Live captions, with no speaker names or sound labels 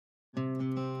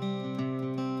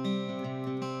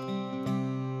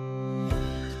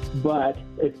but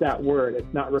it's that word.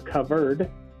 It's not recovered,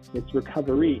 it's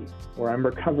recovery, or I'm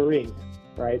recovering,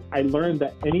 right? I learned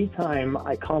that anytime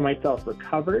I call myself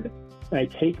recovered and I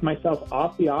take myself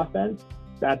off the offense,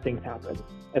 bad things happen.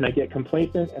 And I get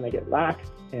complacent and I get lax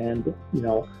and,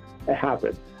 it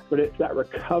happens. But it's that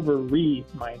recovery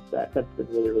mindset that's been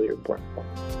really, really important for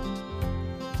me.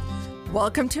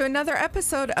 Welcome to another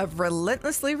episode of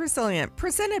Relentlessly Resilient,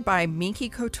 presented by Minky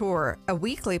Couture, a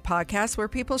weekly podcast where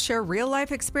people share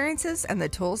real-life experiences and the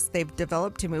tools they've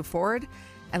developed to move forward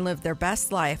and live their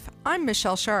best life. I'm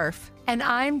Michelle Scharf. And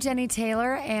I'm Jennie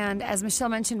Taylor, and as Michelle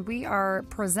mentioned, we are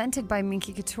presented by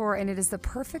Minky Couture, and it is the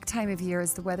perfect time of year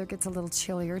as the weather gets a little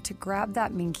chillier to grab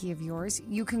that Minky of yours.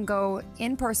 You can go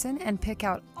in person and pick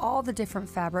out all the different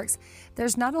fabrics.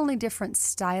 There's not only different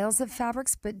styles of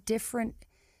fabrics, but different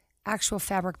actual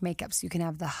fabric makeups. You can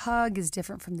have the hug is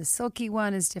different from the silky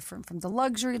one, is different from the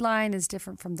luxury line, is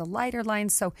different from the lighter line.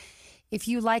 So if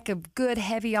you like a good,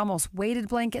 heavy, almost weighted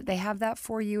blanket, they have that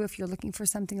for you. If you're looking for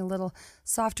something a little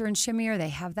softer and shimmier, they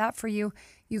have that for you.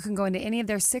 You can go into any of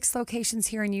their 6 locations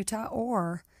here in Utah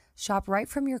or shop right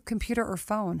from your computer or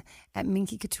phone at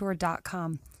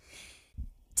minkycouture.com.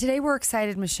 Today we're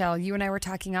excited, Michelle. You and I were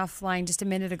talking offline just a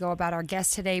minute ago about our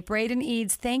guest today, Braden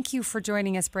Eads. Thank you for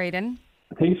joining us, Braden.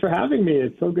 Thanks for having me.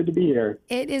 It's so good to be here.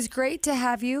 It is great to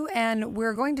have you, and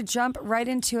we're going to jump right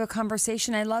into a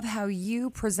conversation. I love how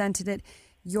you presented it,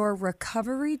 your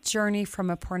recovery journey from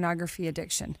a pornography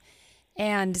addiction,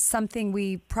 and something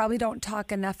we probably don't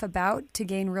talk enough about to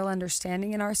gain real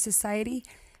understanding in our society,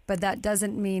 but that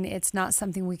doesn't mean it's not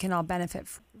something we can all benefit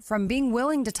from being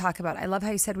willing to talk about. I love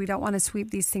how you said we don't want to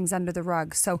sweep these things under the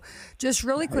rug. So just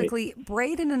really quickly,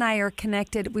 Braden and I are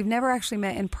connected. We've never actually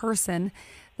met in person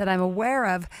that I'm aware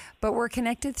of, but we're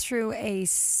connected through a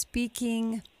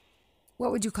speaking,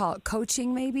 what would you call it,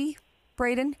 coaching maybe,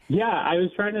 Braden? Yeah, I was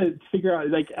trying to figure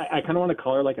out, I kind of want to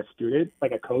call her like a student,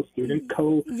 like a co-student,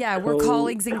 Yeah, we're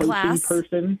colleagues in class.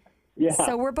 Person. Yeah.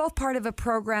 So we're both part of a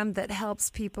program that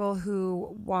helps people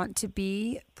who want to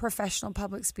be professional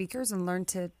public speakers and learn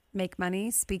to make money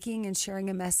speaking and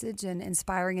sharing a message and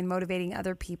inspiring and motivating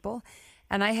other people.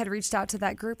 And I had reached out to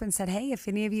that group and said, hey, if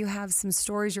any of you have some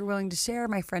stories you're willing to share,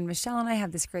 my friend Michelle and I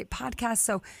have this great podcast.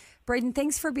 So, Braden,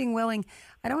 thanks for being willing.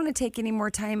 I don't want to take any more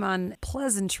time on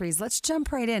pleasantries. Let's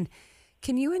jump right in.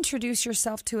 Can you introduce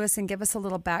yourself to us and give us a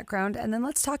little background? And then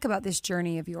let's talk about this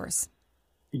journey of yours.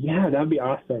 Yeah, that'd be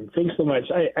awesome. Thanks so much.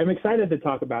 I'm excited to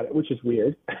talk about it, which is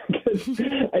weird because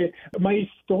my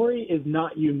story is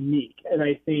not unique. And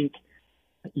I think,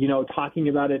 talking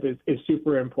about it is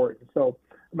super important. So,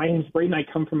 my name's Braden. I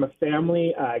come from a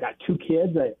family. I got 2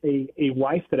 kids, a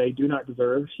wife that I do not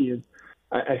deserve. She is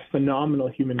a phenomenal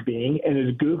human being and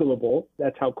is Googleable.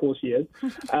 That's how cool she is.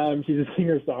 She's a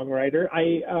singer-songwriter.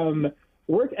 I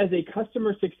work as a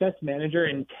customer success manager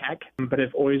in tech, but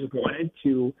I've always wanted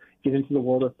to get into the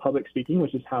world of public speaking,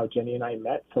 which is how Jennie and I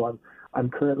met. So I'm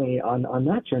currently on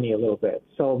that journey a little bit.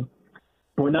 So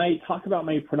when I talk about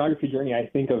my pornography journey, I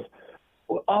think of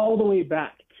all the way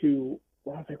back to, I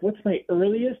was like, what's my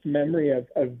earliest memory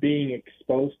of being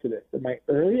exposed to this? And my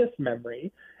earliest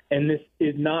memory, and this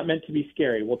is not meant to be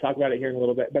scary, we'll talk about it here in a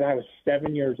little bit, but I was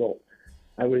 7 years old.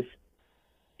 I was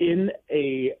in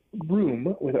a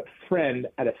room with a friend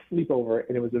at a sleepover,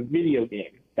 and it was a video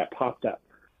game that popped up.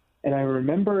 And I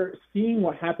remember seeing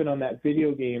what happened on that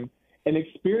video game and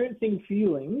experiencing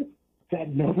feelings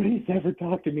that nobody's ever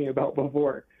talked to me about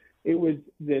before. It was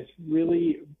this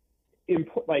really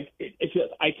it's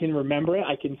just, I can remember it.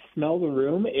 I can smell the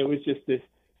room. It was just this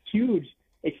huge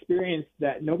experience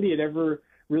that nobody had ever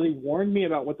really warned me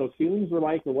about what those feelings were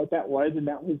like or what that was. And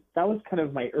that was kind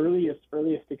of my earliest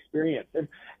experience. And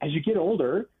as you get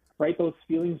older, right, those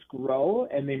feelings grow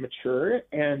and they mature.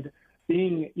 And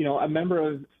being, a member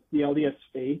of the LDS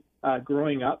faith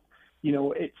growing up,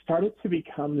 it started to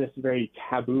become this very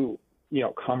taboo,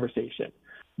 conversation.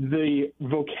 The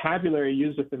vocabulary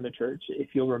used within the church, if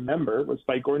you'll remember, was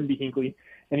by Gordon B. Hinckley,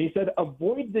 and he said,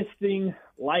 avoid this thing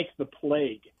like the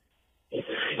plague. He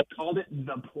called it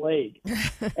the plague.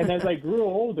 And as I grew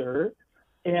older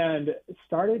and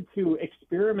started to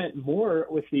experiment more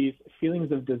with these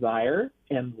feelings of desire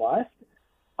and lust,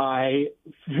 I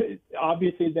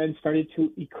obviously then started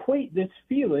to equate this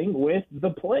feeling with the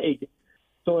plague.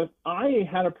 So if I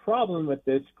had a problem with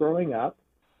this growing up,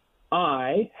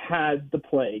 I had the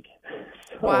plague.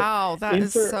 So wow,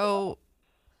 is so,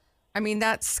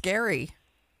 that's scary.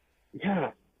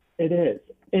 Yeah, it is.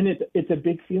 And it's a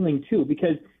big feeling, too,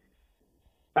 because,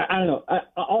 I don't know,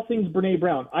 all things Brene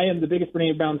Brown. I am the biggest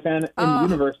Brene Brown fan in the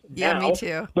universe now. Yeah, me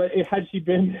too. But had she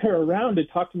been there around to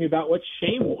talk to me about what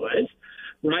shame was,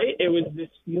 right? It was this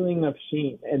feeling of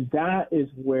shame. And that is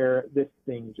where this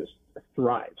thing just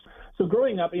thrives. So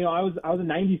growing up, I was a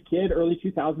 90s kid, early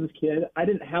 2000s kid. I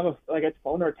didn't have a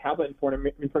phone or a tablet in front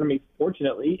of me.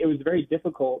 Fortunately, it was very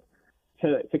difficult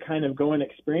to kind of go and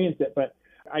experience it. But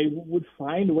I would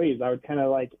find ways. I would kind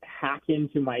of like hack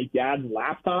into my dad's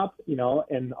laptop,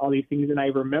 and all these things. And I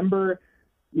remember,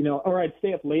 or I'd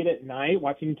stay up late at night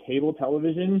watching cable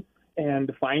television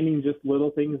and finding just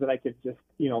little things that I could just,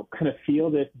 kind of feel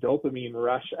this dopamine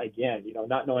rush again,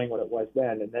 not knowing what it was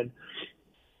then. And then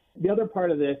the other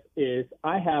part of this is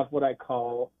I have what I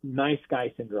call nice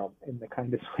guy syndrome in the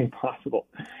kindest way possible.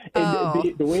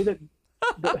 And the way that,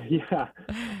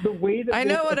 the way that I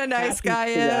know what a nice guy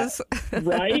is,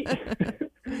 right?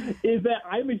 Is that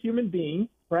I'm a human being,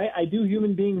 right? I do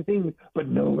human being things, but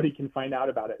nobody can find out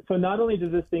about it. So not only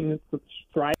does this thing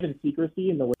thrive in secrecy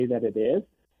in the way that it is,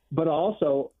 but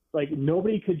also like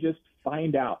nobody could just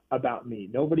find out about me.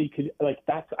 Nobody could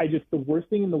the worst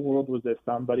thing in the world was if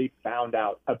somebody found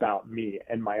out about me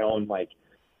and my own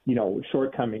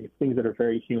shortcomings, things that are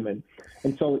very human.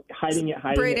 And so hiding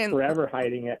Braden, it, forever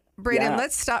hiding it. Braden,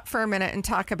 let's stop for a minute and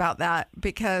talk about that,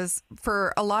 because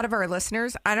for a lot of our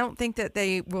listeners, I don't think that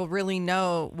they will really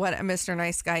know what a Mr.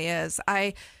 Nice Guy is.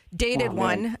 I dated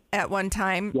one at one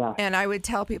time, and I would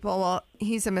tell people, well,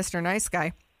 he's a Mr. Nice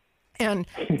Guy. And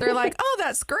they're like, oh,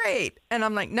 that's great. And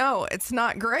I'm like, no, it's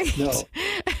not great. No,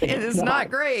 it is not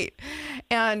great.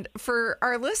 And for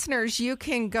our listeners, you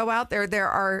can go out there. There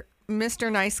are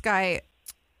Mr. Nice Guy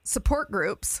support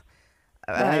groups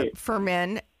for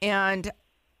men. And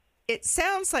it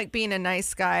sounds like being a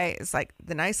nice guy is like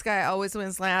the nice guy always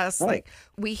wins last. Right. Like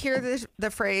we hear the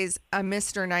phrase a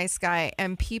Mr. Nice Guy,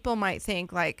 and people might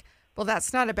think like, well,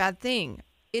 that's not a bad thing.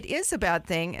 It is a bad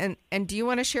thing. And do you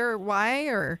want to share why,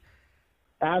 or?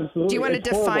 Absolutely. Do you want to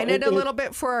define it a little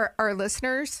bit for our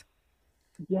listeners?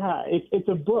 Yeah, it's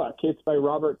a book. It's by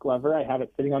Robert Glover. I have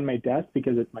it sitting on my desk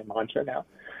because it's my mantra now.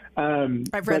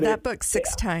 I've read that book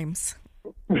 6 times.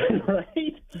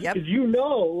 Right? Yep.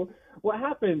 Because what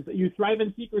happens. You thrive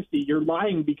in secrecy. You're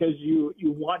lying because you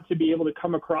want to be able to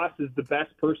come across as the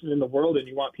best person in the world, and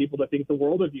you want people to think the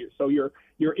world of you. So you're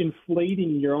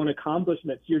inflating your own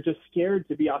accomplishments. You're just scared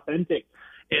to be authentic.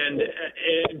 And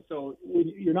so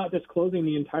you're not disclosing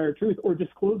the entire truth, or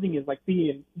disclosing is like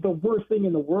the worst thing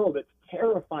in the world. It's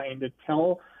terrifying to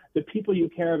tell the people you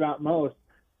care about most,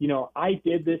 I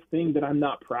did this thing that I'm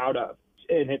not proud of,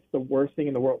 and it's the worst thing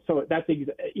in the world. So that's,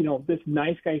 this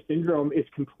nice guy syndrome is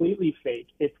completely fake.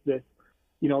 It's this,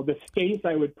 the face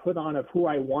I would put on of who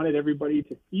I wanted everybody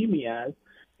to see me as,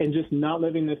 and just not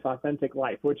living this authentic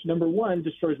life, which number one,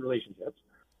 destroys relationships.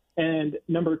 And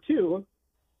number two,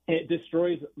 it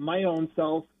destroys my own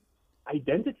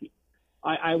self-identity.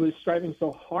 I was striving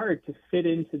so hard to fit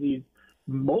into these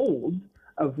molds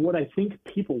of what I think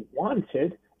people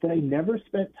wanted that I never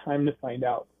spent time to find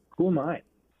out, who am I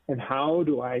and how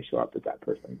do I show up as that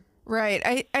person?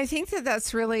 Right. I think that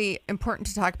that's really important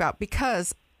to talk about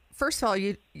because, first of all,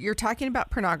 you're talking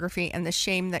about pornography and the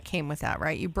shame that came with that,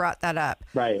 right? You brought that up.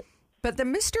 Right. But the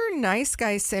Mr. Nice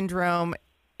Guy syndrome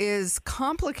is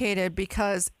complicated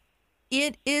because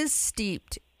it is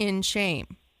steeped in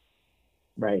shame.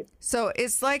 Right. So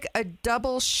it's like a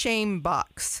double shame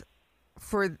box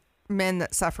for men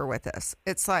that suffer with this.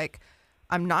 It's like,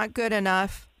 I'm not good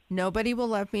enough. Nobody will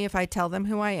love me if I tell them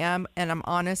who I am, and I'm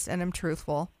honest and I'm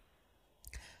truthful.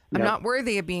 I'm not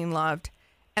worthy of being loved.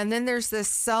 And then there's this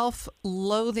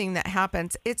self-loathing that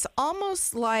happens. It's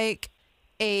almost like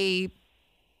a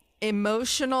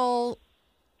emotional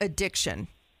addiction.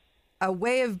 A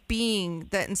way of being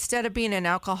that instead of being an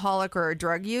alcoholic or a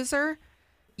drug user,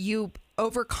 you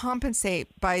overcompensate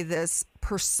by this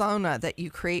persona that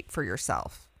you create for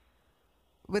yourself.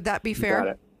 Would that be fair? Got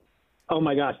it. Oh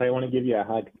my gosh, I want to give you a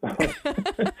hug.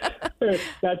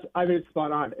 It's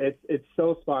spot on. It's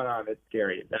so spot on. It's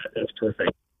scary. That's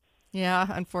perfect. Yeah,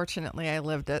 unfortunately, I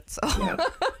lived it. So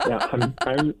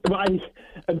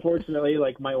unfortunately,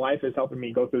 like my wife is helping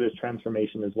me go through this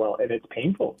transformation as well, and it's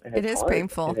painful. And it is hard.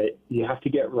 painful. And you have to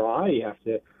get raw. You have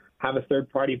to have a third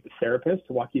party therapist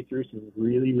to walk you through some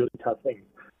really, really tough things.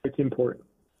 It's important,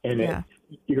 and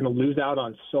you're going to lose out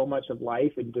on so much of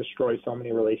life and destroy so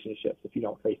many relationships if you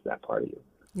don't face that part of you.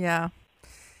 Yeah.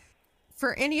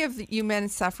 For any of you men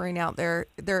suffering out there,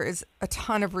 there is a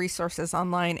ton of resources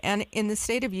online. And in the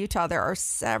state of Utah, there are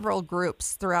several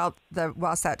groups throughout the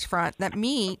Wasatch Front that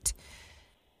meet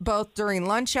both during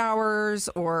lunch hours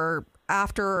or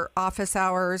after office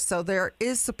hours. So there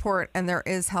is support and there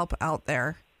is help out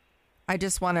there. I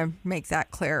just want to make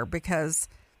that clear because,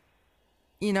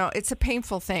 it's a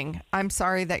painful thing. I'm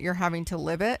sorry that you're having to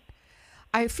live it.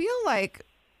 I feel like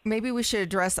maybe we should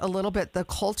address a little bit the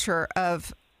culture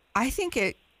of, I think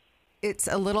it's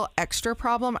a little extra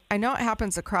problem. I know it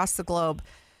happens across the globe,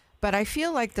 but I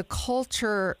feel like the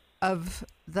culture of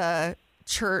the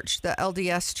church, the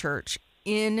LDS church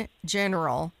in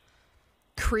general,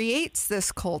 creates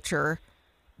this culture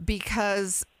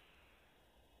because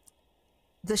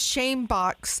the shame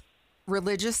box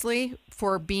religiously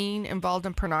for being involved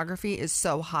in pornography is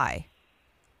so high.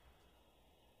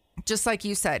 Just like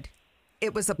you said,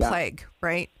 it was a plague,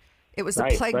 right? It was a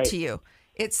plague to you.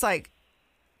 It's like,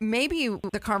 maybe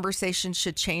the conversation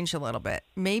should change a little bit.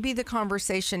 Maybe the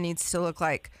conversation needs to look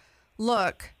like,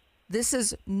 look, this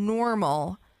is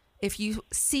normal. If you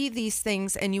see these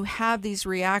things and you have these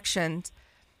reactions,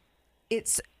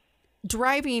 it's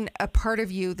driving a part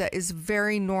of you that is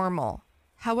very normal.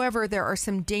 However, there are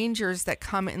some dangers that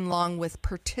come along with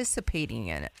participating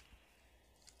in it.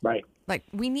 Right. Like,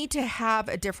 we need to have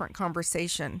a different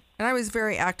conversation. And I was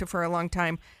very active for a long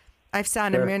time. I've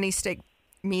sat in many stake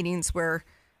meetings where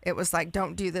it was like,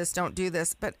 don't do this,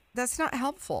 but that's not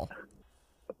helpful.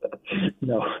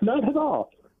 No, not at all.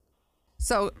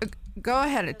 So go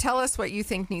ahead and tell us what you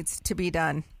think needs to be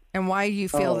done and why you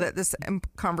feel that this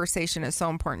conversation is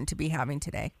so important to be having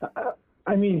today.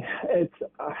 I mean, it's,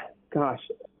 gosh,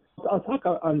 I'll talk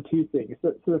on two things.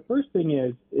 So the first thing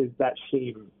is that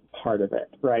shame part of it,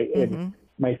 right? Mm-hmm. And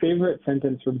my favorite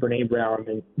sentence from Brene Brown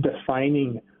in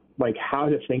defining like how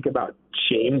to think about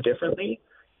shame differently,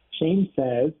 shame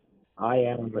says, I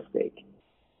am a mistake,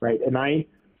 right? And I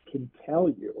can tell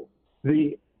you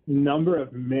the number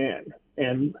of men,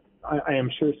 and I am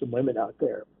sure some women out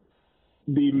there,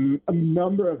 the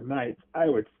number of nights I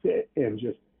would sit and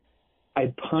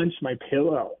I'd punch my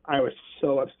pillow. I was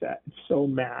so upset, so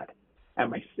mad at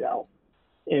myself,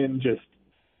 and just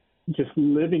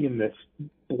living in this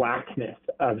blackness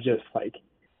of just like,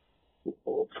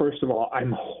 first of all,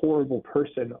 I'm a horrible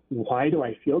person. Why do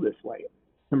I feel this way?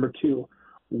 Number two,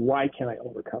 why can't I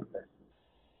overcome this?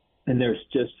 And there's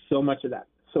just so much of that.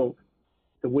 So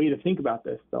the way to think about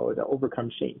this, though, to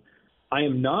overcome shame, I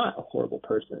am not a horrible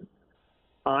person.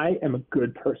 I am a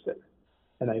good person,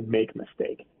 and I make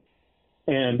mistakes.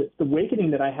 And the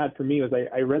awakening that I had for me was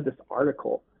I read this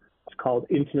article. It's called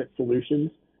Intimate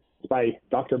Solutions. It's by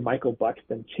Dr. Michael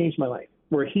Buxton. Changed my life,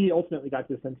 where he ultimately got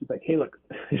to the sense, he's like, hey, look,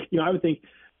 I would think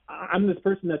I'm this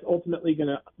person that's ultimately going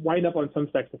to wind up on some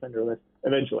sex offender list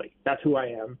eventually. That's who I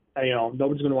am.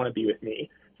 Nobody's going to want to be with me.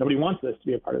 Nobody wants this to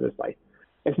be a part of this life.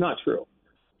 It's not true.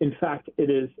 In fact, it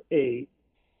is a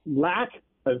lack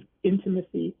of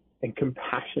intimacy and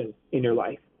compassion in your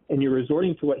life. And you're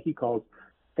resorting to what he calls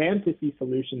fantasy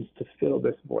solutions to fill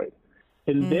this void.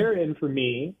 And therein, for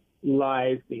me,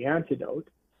 lies the antidote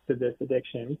to this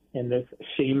addiction and this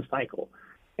shame cycle.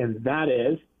 And that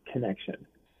is connection.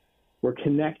 We're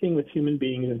connecting with human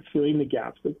beings and filling the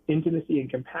gaps of intimacy and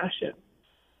compassion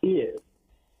is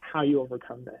how you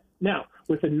overcome this. Now,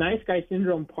 with the nice guy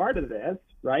syndrome part of this,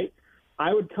 right,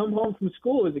 I would come home from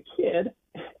school as a kid,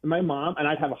 and my mom, and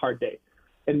I'd have a hard day.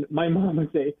 And my mom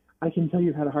would say, I can tell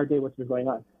you've had a hard day. What's been going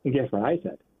on? And guess what I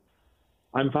said?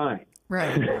 I'm fine.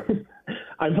 Right.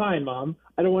 I'm fine, Mom.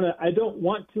 I don't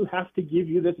want to have to give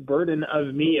you this burden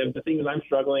of me of the things I'm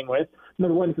struggling with.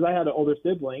 Number one, because I had an older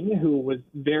sibling who was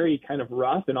very kind of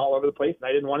rough and all over the place, and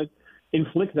I didn't want to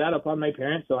inflict that upon my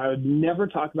parents, so I would never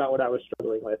talk about what I was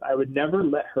struggling with. I would never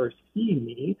let her see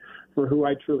me for who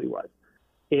I truly was,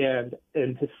 and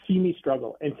to see me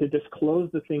struggle and to disclose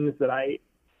the things that I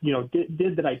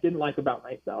did that I didn't like about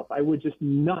myself. I would just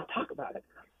not talk about it.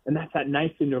 And that's that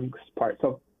nice syndrome part.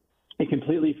 So it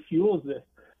completely fuels this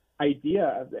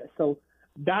idea of this. So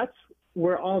that's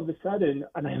where all of a sudden,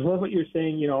 and I love what you're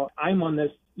saying, I'm on this,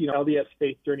 LDS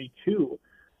faith journey too.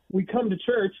 We come to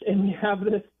church and we have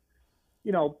this,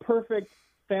 perfect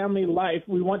family life.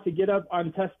 We want to get up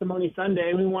on Testimony Sunday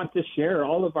and we want to share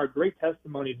all of our great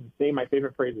testimonies and say my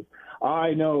favorite phrases.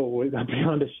 I know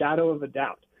beyond a shadow of a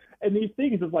doubt. And these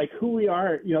things of like who we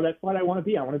are, that's what I want to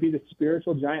be. I want to be the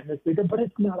spiritual giant in this figure, but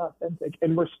it's not authentic.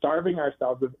 And we're starving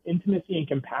ourselves of intimacy and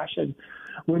compassion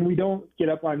when we don't get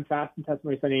up on Fast and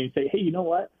Testimony Sunday and say, hey, you know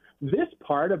what? This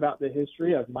part about the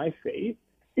history of my faith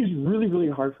is really, really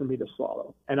hard for me to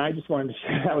swallow. And I just wanted to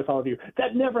share that with all of you.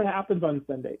 That never happens on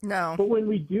Sunday. No. But when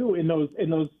we do in those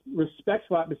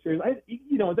respectful atmospheres,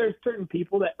 there's certain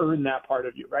people that earn that part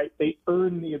of you, right? They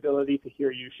earn the ability to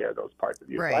hear you share those parts of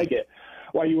you. Right. So I get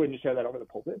why you wouldn't share that over the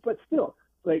pulpit. But still,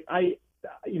 like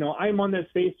I'm on this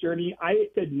faith journey. I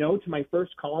said no to my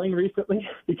first calling recently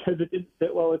because it didn't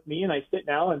sit well with me. And I sit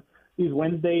now in these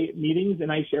Wednesday meetings and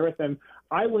I share with them.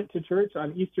 I went to church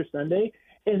on Easter Sunday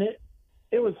and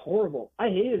It was horrible. I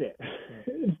hated it.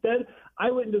 Instead,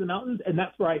 I went into the mountains, and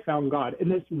that's where I found God. And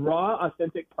this raw,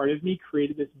 authentic part of me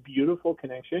created this beautiful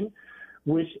connection,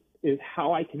 which is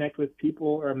how I connect with people,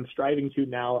 or I'm striving to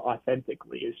now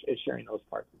authentically, is sharing those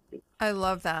parts of me. I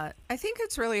love that. I think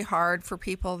it's really hard for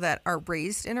people that are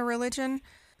raised in a religion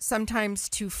sometimes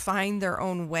to find their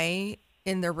own way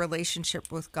in their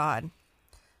relationship with God.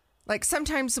 Like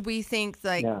sometimes we think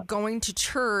like going to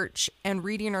church and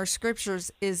reading our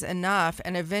scriptures is enough,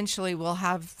 and eventually we'll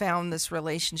have found this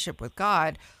relationship with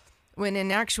God, when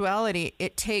in actuality,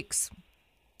 it takes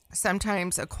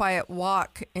sometimes a quiet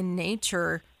walk in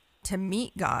nature to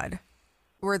meet God,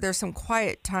 where there's some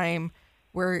quiet time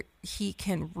where he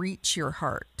can reach your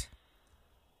heart.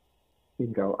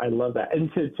 Bingo. I love that.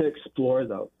 And to explore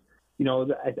those, you know,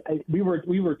 we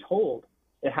were told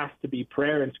it has to be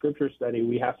prayer and scripture study.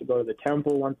 We have to go to the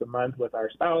temple once a month with our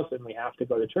spouse, and we have to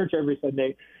go to church every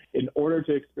Sunday in order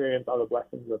to experience all the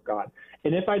blessings of God.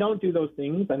 And if I don't do those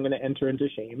things, I'm going to enter into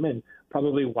shame. And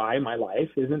probably why my life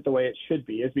isn't the way it should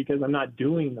be is because I'm not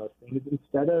doing those things,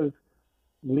 instead of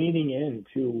leaning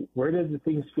into where does the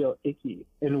things feel icky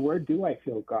and where do I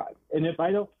feel God? And if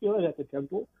I don't feel it at the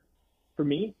temple, for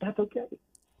me, that's okay.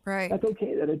 Right. That's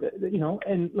okay. You know,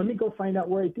 and let me go find out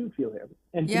where I do feel him,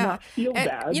 and to not feel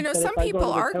bad. You know, that some if I go people to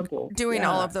the are temple, doing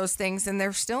all of those things and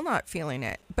they're still not feeling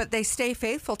it, but they stay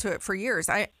faithful to it for years.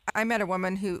 I met a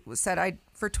woman who said,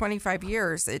 for 25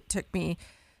 years, it took me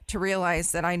to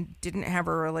realize that I didn't have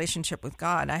a relationship with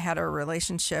God. I had a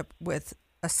relationship with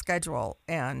a schedule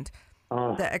and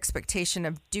the expectation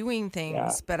of doing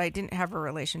things, but I didn't have a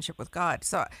relationship with God.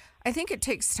 So I think it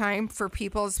takes time for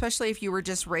people, especially if you were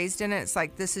just raised in it. It's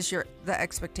like, this is the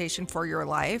expectation for your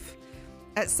life.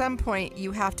 At some point,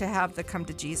 you have to have the come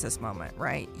to Jesus moment,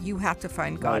 right? You have to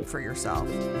find God for yourself.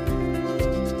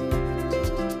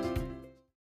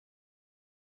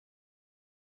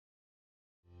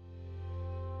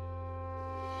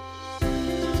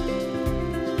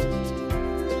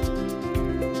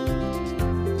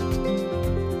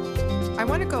 I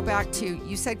want to go back to,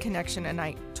 you said connection, and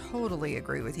I totally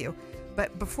agree with you.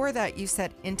 But before that, you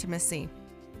said intimacy.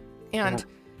 And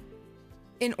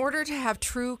in order to have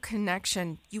true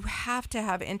connection, you have to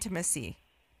have intimacy.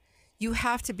 You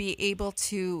have to be able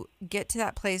to get to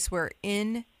that place where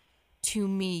into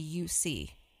me you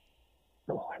see.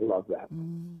 Oh, I love that.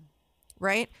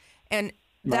 Right? And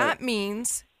that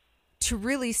means to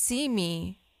really see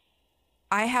me,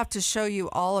 I have to show you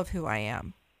all of who I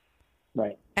am.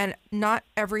 Right. And not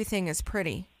everything is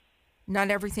pretty.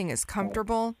 Not everything is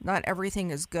comfortable. Not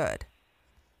everything is good.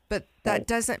 But that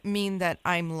doesn't mean that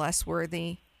I'm less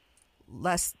worthy,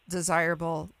 less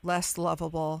desirable, less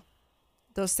lovable.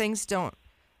 Those things don't.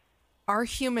 Our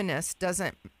humanness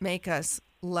doesn't make us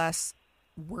less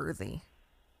worthy.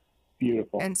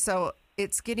 Beautiful. And so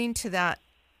it's getting to that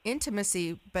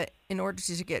intimacy, but in order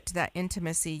to get to that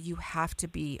intimacy, you have to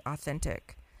be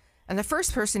authentic. And the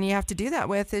first person you have to do that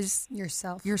with is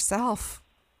yourself.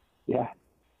 Yeah.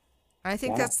 I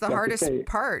think that's the hardest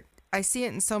part. I see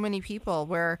it in so many people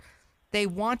where they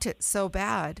want it so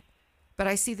bad, but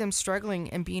I see them struggling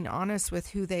and being honest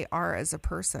with who they are as a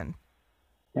person.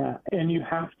 Yeah. And you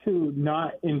have to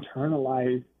not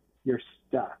internalize your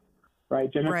stuff,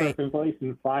 right? Jennifer from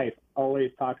Relation 5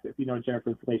 always talks, if you know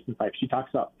Jennifer from Relation 5, she talks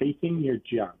about facing your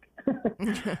junk,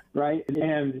 right?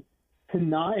 And to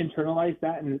not internalize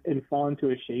that and fall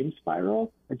into a shame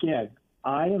spiral, again,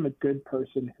 I am a good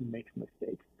person who makes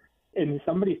mistakes. And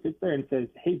somebody sits there and says,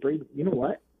 hey, Braden, you know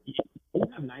what? You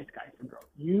have nice guy syndrome.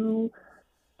 You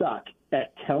suck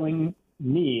at telling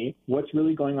me what's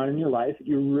really going on in your life.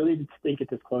 You really stink at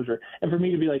disclosure. And for me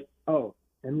to be like, oh,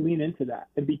 and lean into that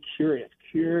and be curious.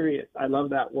 I love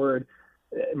that word.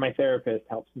 My therapist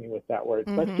helps me with that word.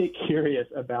 Let's get curious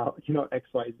about, X,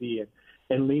 Y, Z,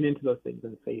 and lean into those things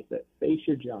and face it. Face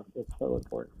your junk. It's so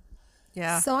important.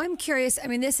 Yeah. So I'm curious. I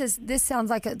mean, this sounds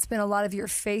like it's been a lot of your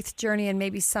faith journey and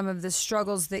maybe some of the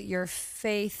struggles that your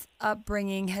faith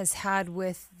upbringing has had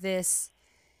with this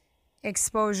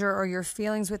exposure or your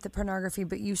feelings with the pornography,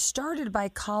 but you started by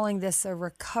calling this a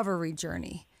recovery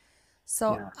journey.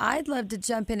 So I'd love to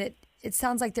jump in. It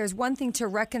sounds like there's one thing to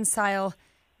reconcile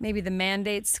maybe the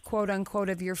mandates, quote unquote,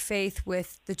 of your faith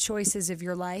with the choices of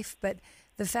your life, but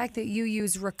the fact that you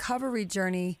use recovery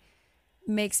journey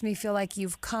makes me feel like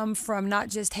you've come from not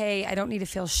just, hey, I don't need to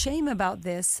feel shame about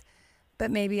this,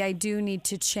 but maybe I do need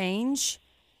to change.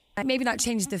 Maybe not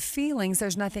change the feelings.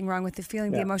 There's nothing wrong with the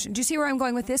feeling, the emotion. Do you see where I'm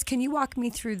going with this? Can you walk me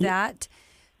through that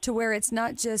to where it's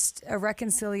not just a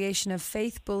reconciliation of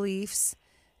faith beliefs,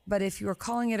 but if you're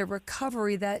calling it a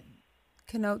recovery, that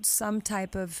connotes some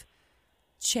type of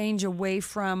change away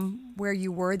from where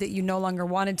you were that you no longer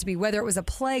wanted to be, whether it was a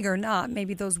plague or not.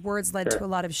 Maybe those words led to a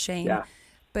lot of shame,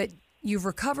 but you've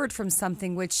recovered from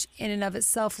something, which in and of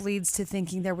itself leads to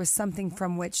thinking there was something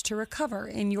from which to recover,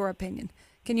 in your opinion.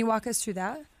 Can you walk us through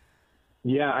that?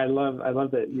 Yeah, I love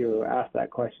that you asked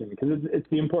that question, because it's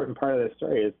the important part of the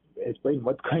story is Braden,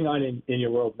 what's going on in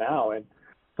your world now. And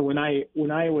so when I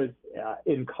was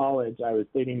in college, I was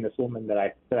dating this woman that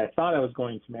I thought I was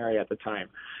going to marry at the time.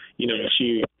 You know,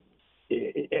 she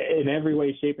in every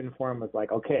way, shape, and form was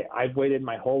like, okay, I've waited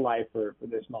my whole life for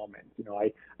this moment. You know,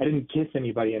 I didn't kiss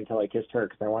anybody until I kissed her,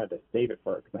 because I wanted to save it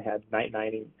for her, because I had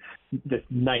this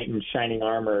knight in shining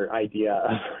armor idea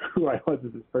of who I was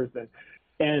as this person.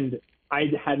 And I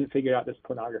hadn't figured out this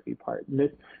pornography part. And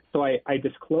so I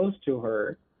disclosed to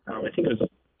her, I think it was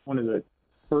one of the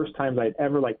first times I'd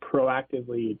ever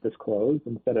proactively disclosed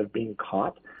instead of being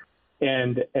caught.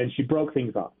 And she broke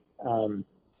things off.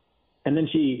 And then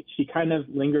she kind of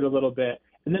lingered a little bit.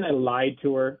 And then I lied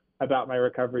to her about my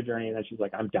recovery journey. And then she's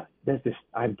like, I'm done.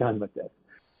 I'm done with this.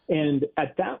 And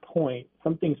at that point,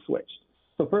 something switched.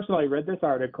 So first of all, I read this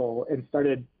article and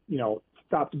started,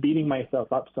 stopped beating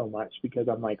myself up so much, because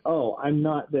I'm like, oh, I'm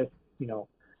not this,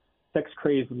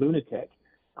 sex-crazed lunatic.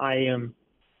 I am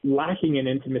lacking in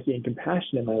intimacy and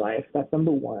compassion in my life. That's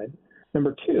number one.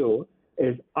 Number two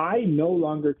is I no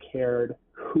longer cared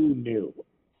who knew.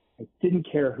 I didn't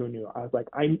care who knew. I was like,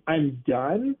 I'm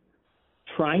done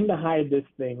trying to hide this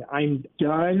thing. I'm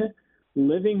done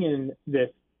living in this,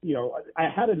 I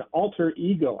had an alter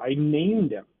ego. I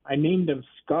named him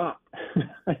Scott.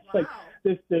 It's wow.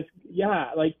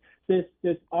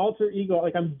 This alter ego,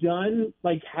 I'm done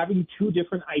having two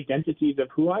different identities of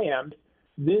who I am.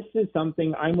 This is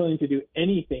something I'm willing to do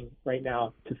anything right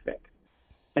now to fix.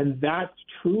 And that's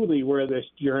truly where this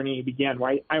journey began,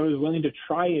 right? I was willing to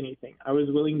try anything. I was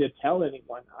willing to tell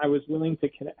anyone. I was willing to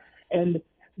connect. And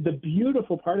the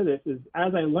beautiful part of this is,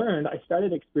 as I learned, I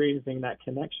started experiencing that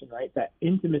connection, right? That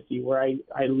intimacy where I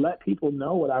let people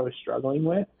know what I was struggling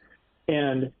with.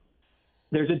 And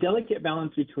there's a delicate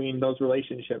balance between those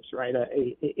relationships, right?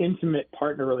 A intimate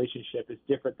partner relationship is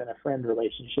different than a friend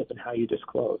relationship in how you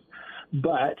disclose.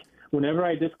 But whenever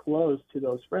I disclosed to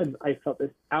those friends, I felt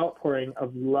this outpouring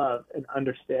of love and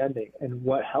understanding and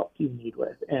what help you need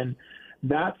with. And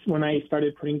that's when I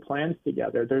started putting plans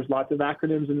together. There's lots of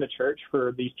acronyms in the church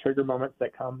for these trigger moments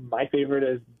that come. My favorite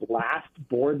is BLAST,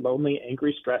 bored, lonely,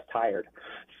 angry, stressed, tired.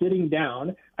 Sitting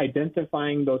down,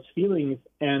 identifying those feelings,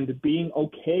 and being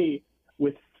okay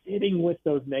with sitting with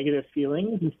those negative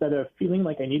feelings instead of feeling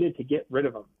like I needed to get rid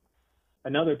of them.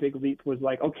 Another big leap was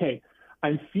like, okay,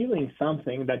 I'm feeling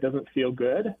something that doesn't feel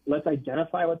good. Let's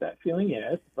identify what that feeling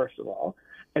is, first of all,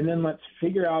 and then let's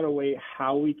figure out a way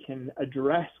how we can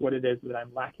address what it is that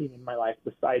I'm lacking in my life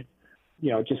besides,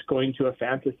 just going to a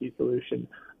fantasy solution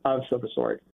of some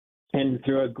sort. And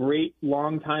through a great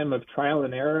long time of trial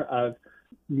and error of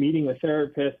meeting with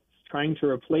therapists, trying to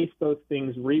replace those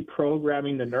things,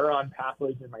 reprogramming the neuron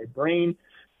pathways in my brain,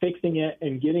 fixing it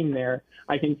and getting there,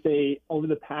 I can say over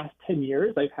the past 10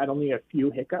 years, I've had only a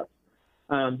few hiccups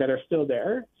that are still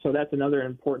there. So that's another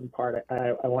important part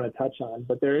I want to touch on.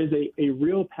 But there is a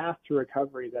real path to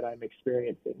recovery that I'm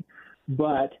experiencing.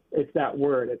 But it's that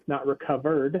word. It's not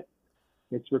recovered.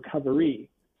 It's recovery,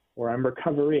 or I'm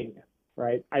recovering,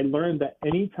 right? I learned that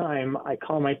anytime I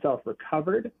call myself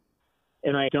recovered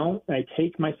and I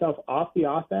take myself off the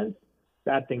offense,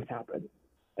 bad things happen.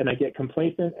 And I get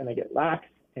complacent and I get lax,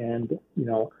 and,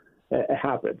 it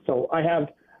happens. So I have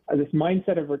this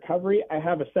mindset of recovery. I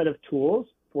have a set of tools.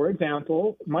 For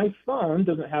example, my phone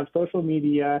doesn't have social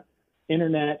media,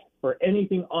 internet, or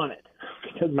anything on it,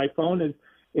 because my phone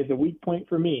is a weak point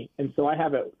for me. And so I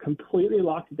have it completely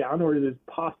locked down where it is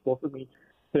possible for me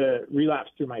to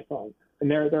relapse through my phone. And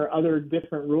there are other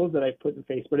different rules that I've put in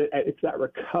place, but it's that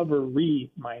recovery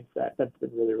mindset that's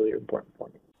been really, really important for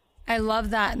me. I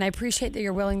love that, and I appreciate that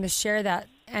you're willing to share that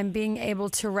and being able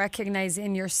to recognize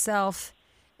in yourself.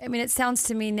 I mean, it sounds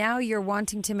to me now you're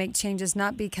wanting to make changes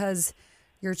not because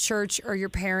your church or your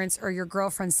parents or your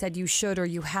girlfriend said you should or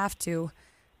you have to,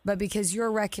 but because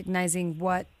you're recognizing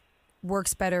what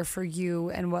works better for you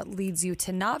and what leads you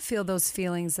to not feel those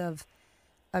feelings of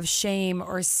shame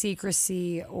or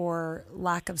secrecy or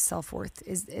lack of self-worth.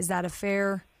 Is that a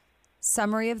fair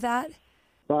summary of that?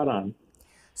 Spot on.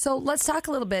 So let's talk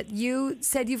a little bit. You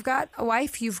said you've got a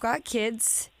wife, you've got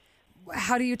kids.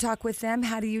 How do you talk with them?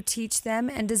 How do you teach them?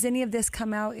 And does any of this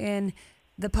come out in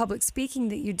the public speaking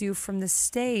that you do from the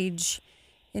stage?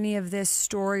 Any of this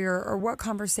story, or what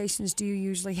conversations do you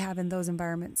usually have in those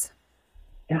environments?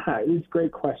 Yeah, it's a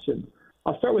great question.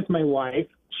 I'll start with my wife.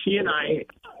 she and I,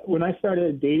 when I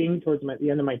started dating towards the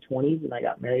end of my 20s and I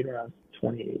got married around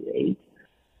 28,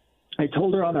 I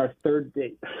told her on our third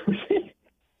date.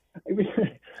 I mean,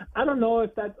 I don't know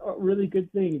if that's a really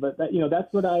good thing, but that,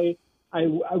 that's what I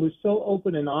was so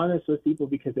open and honest with people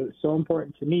because it was so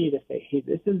important to me to say, hey,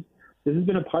 this has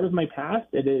been a part of my past.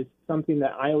 It is something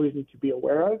that I always need to be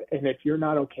aware of. And if you're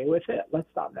not okay with it, let's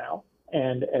stop now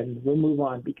and we'll move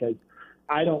on, because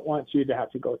I don't want you to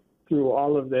have to go through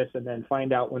all of this and then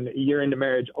find out when a year into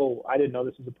marriage, oh, I didn't know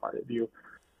this was a part of you.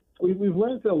 We've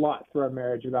learned a lot through our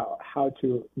marriage about how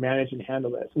to manage and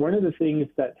handle this. One of the things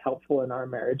that's helpful in our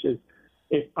marriage is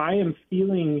if I am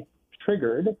feeling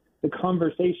triggered, the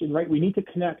conversation, right? We need to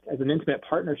connect as an intimate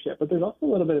partnership, but there's also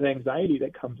a little bit of anxiety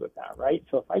that comes with that, right?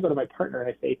 So if I go to my partner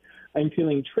and I say, I'm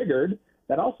feeling triggered,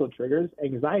 that also triggers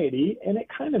anxiety, and it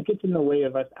kind of gets in the way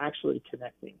of us actually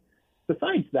connecting.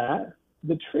 Besides that,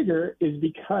 the trigger is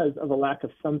because of a lack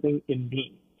of something in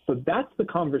me. So that's the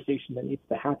conversation that needs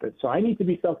to happen. So I need to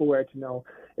be self-aware to know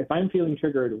if I'm feeling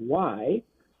triggered, why?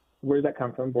 Where does that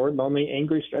come from? Bored, lonely,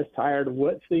 angry, stressed, tired?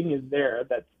 What thing is there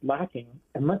that's lacking?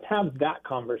 And let's have that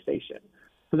conversation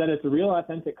so that it's a real,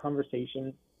 authentic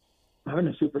conversation. I'm having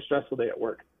a super stressful day at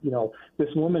work. This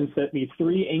woman sent me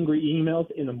 3 angry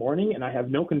emails in the morning, and I have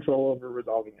no control over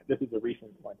resolving it. This is a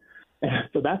recent one.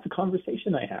 So that's a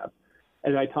conversation I have.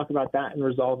 And I talk about that and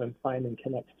resolve and find and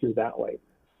connect through that way.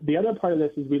 The other part of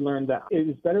this is we learned that it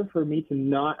is better for me to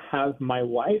not have my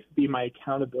wife be my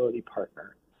accountability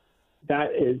partner. That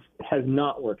has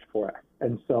not worked for us.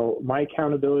 And so my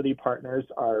accountability partners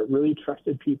are really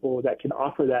trusted people that can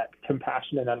offer that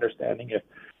compassion and understanding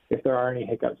if there are any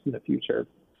hiccups in the future.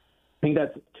 I think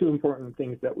that's 2 important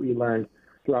things that we learned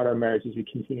throughout our marriage as we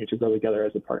continue to grow together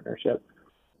as a partnership.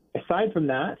 Aside from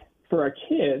that, for our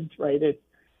kids, right,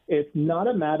 it's not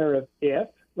a matter of if,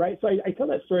 right? So I tell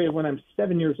that story of when I'm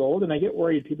 7 years old, and I get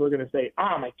worried people are going to say,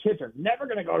 my kids are never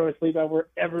going to go to a sleepover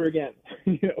ever again.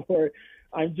 Or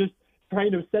I'm just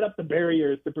trying to set up the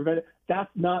barriers to prevent it. That's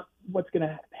not what's going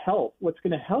to help. What's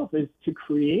going to help is to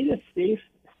create a safe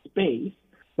space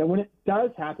that when it does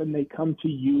happen, they come to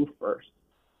you first,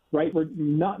 right? We're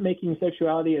not making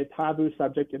sexuality a taboo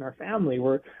subject in our family.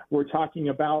 We're talking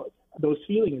about those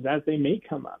feelings as they may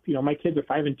come up. My kids are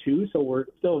 5 and 2, so we're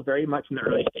still very much in the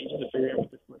early stages of figuring out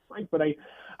what this looks like. But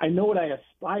I know what I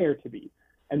aspire to be,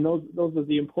 and those are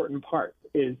the important parts.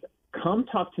 Is come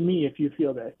talk to me if you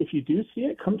feel that. If you do see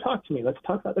it, come talk to me. Let's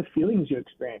talk about the feelings you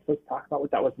experienced. Let's talk about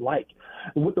what that was like,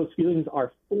 and what those feelings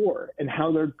are for, and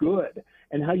how they're good,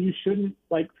 and how you shouldn't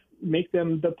make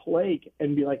them the plague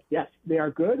and be like, yes, they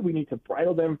are good. We need to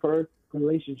bridle them for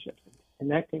relationships and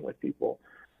connecting with people.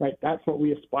 Right, that's what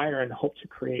we aspire and hope to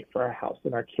create for our house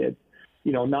and our kids.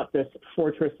 Not this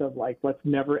fortress of let's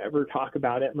never ever talk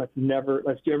about it. Let's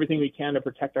do everything we can to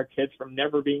protect our kids from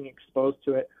never being exposed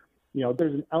to it.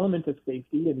 There's an element of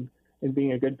safety in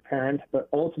being a good parent, but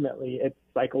ultimately it's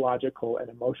psychological and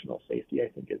emotional safety, I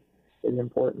think, is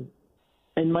important.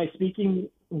 In my speaking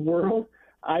world,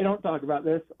 I don't talk about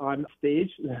this on stage.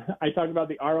 I talk about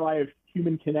the ROI of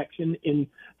human connection in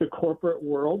the corporate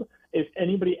world. If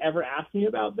anybody ever asks me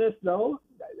about this, though,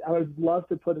 I would love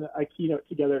to put a keynote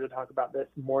together to talk about this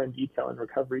more in detail in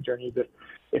recovery journeys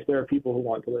if there are people who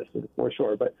want to listen, for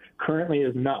sure. But currently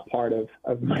is not part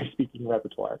of my speaking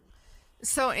repertoire.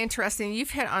 So interesting.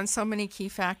 You've hit on so many key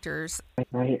factors.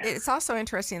 Right. It's also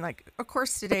interesting, of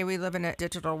course, today we live in a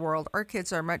digital world. Our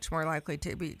kids are much more likely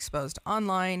to be exposed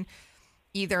online,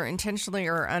 either intentionally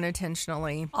or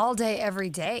unintentionally. All day, every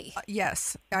day.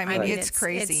 Yes. I mean, it's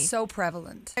crazy. It's so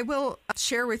prevalent. I will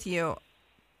share with you,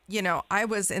 I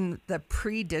was in the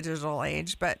pre-digital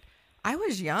age, but I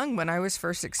was young when I was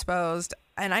first exposed.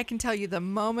 And I can tell you the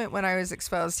moment when I was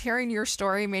exposed, hearing your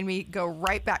story made me go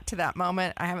right back to that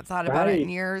moment. I haven't thought about it in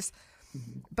years,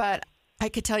 but I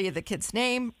could tell you the kid's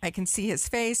name. I can see his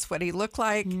face, what he looked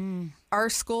like. Our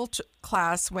school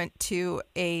class went to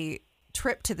a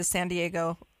trip to the San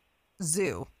Diego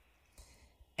Zoo,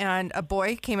 and a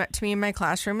boy came up to me in my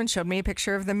classroom and showed me a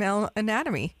picture of the male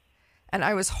anatomy, and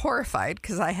I was horrified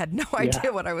because I had no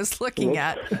idea what I was looking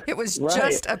at. It was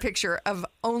just a picture of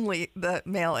only the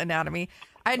male anatomy.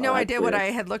 I had no idea what I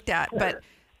had looked at, but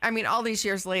I mean, all these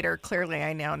years later, clearly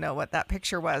I now know what that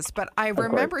picture was, but I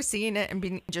remember seeing it and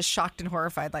being just shocked and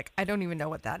horrified. I don't even know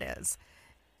what that is.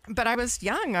 But I was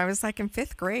young. I was in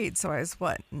 5th grade. So I was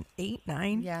 8,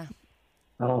 9? Yeah.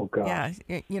 Oh, God.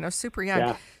 Yeah, super young.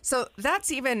 Yeah. So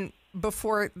that's even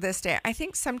before this day. I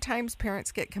think sometimes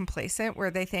parents get complacent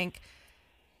where they think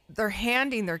they're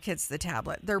handing their kids the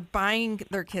tablet. They're buying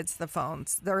their kids the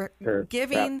phones. They're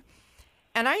giving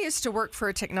And I used to work for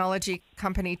a technology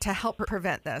company to help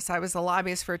prevent this. I was a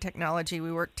lobbyist for technology.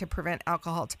 We worked to prevent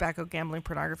alcohol, tobacco, gambling,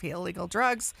 pornography, illegal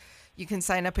drugs. You can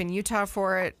sign up in Utah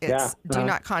for it. It's do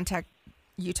not contact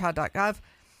utah.gov.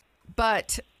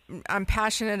 But I'm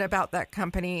passionate about that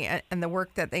company and the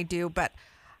work that they do. But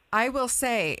I will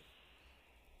say,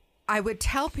 I would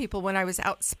tell people when I was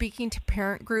out speaking to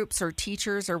parent groups or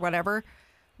teachers or whatever,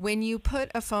 when you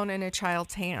put a phone in a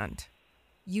child's hand,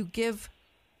 you give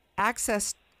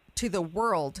access to the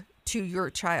world to your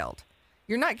child.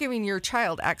 You're not giving your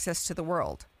child access to the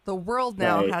world. The world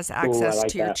now has access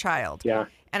to your child. Yeah.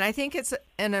 And I think it's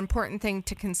an important thing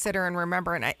to consider and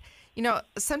remember. And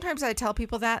sometimes I tell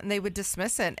people that and they would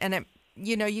dismiss it. And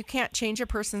you can't change a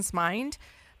person's mind.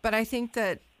 But I think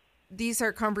that these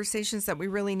are conversations that we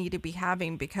really need to be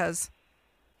having, because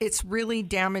it's really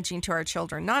damaging to our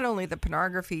children. Not only the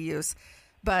pornography use,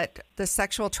 but the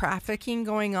sexual trafficking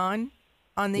going on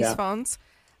these phones,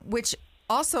 which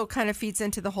also kind of feeds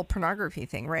into the whole pornography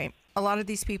thing, right? A lot of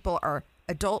these people are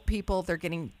adult people. They're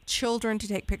getting children to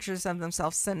take pictures of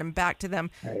themselves, send them back to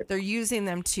them. Right. They're using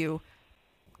them to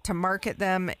market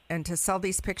them and to sell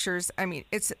these pictures. I mean,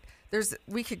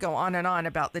 we could go on and on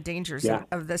about the dangers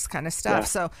of this kind of stuff. Yeah.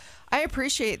 So I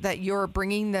appreciate that you're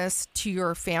bringing this to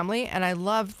your family, and I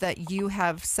love that you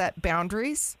have set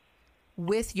boundaries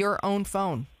with your own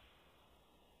phone.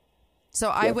 So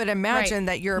I would imagine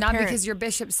that you're not because your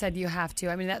bishop said you have to.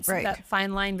 I mean, that's that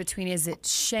fine line between, is it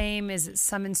shame? Is it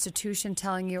some institution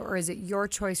telling you, or is it your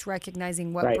choice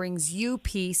recognizing what brings you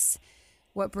peace,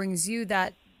 what brings you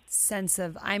that sense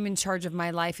of I'm in charge of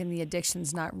my life and the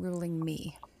addiction's not ruling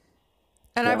me?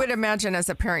 And I would imagine as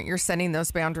a parent, you're setting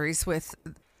those boundaries with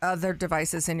other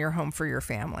devices in your home for your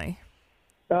family.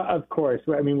 Of course.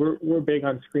 I mean, we're big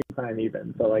on screen time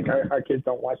even. So like our kids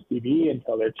don't watch TV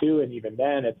until they're 2. And even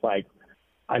then it's like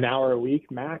an hour a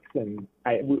week max. And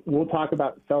we'll talk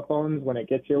about cell phones when it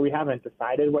gets here. We haven't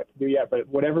decided what to do yet, but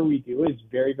whatever we do is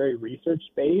very, very research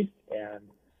based. And,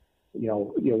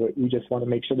 we just want to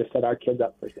make sure to set our kids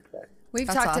up for success. We've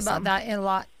talked about that a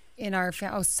lot in our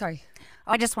family. Oh, sorry.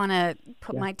 I just want to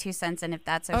put my 2 cents in, if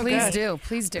that's okay. Oh,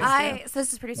 please do. So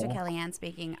this is producer Kellyanne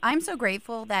speaking. I'm so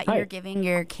grateful that you're giving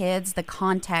your kids the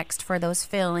context for those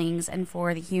feelings and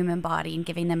for the human body and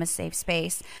giving them a safe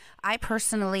space. I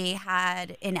personally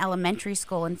had in elementary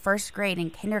school, in first grade, in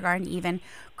kindergarten even,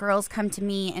 girls come to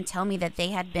me and tell me that they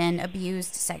had been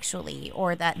abused sexually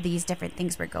or that these different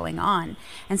things were going on.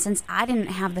 And since I didn't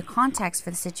have the context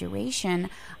for the situation,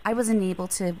 I wasn't able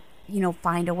to,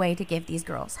 find a way to give these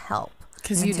girls help.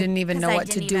 Because you didn't even know what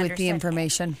to do with the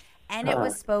information. And it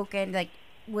was spoken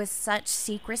with such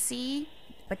secrecy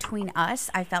between us.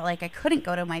 I felt like I couldn't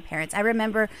go to my parents. I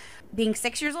remember being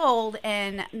 6 years old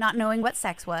and not knowing what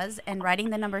sex was and writing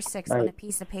the number 6 on a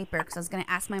piece of paper because I was going to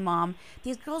ask my mom,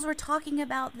 these girls were talking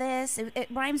about this. It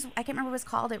rhymes. I can't remember what it was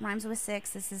called. It rhymes with 6.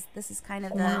 This is kind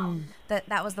of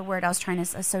that was the word I was trying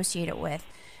to associate it with.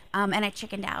 And I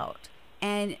chickened out.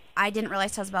 And I didn't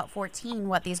realize till I was about 14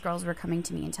 what these girls were coming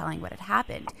to me and telling what had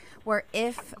happened. Where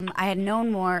if I had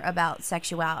known more about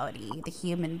sexuality, the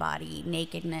human body,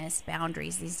 nakedness,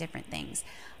 boundaries, these different things,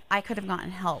 I could have gotten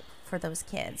help for those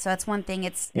kids. So that's one thing.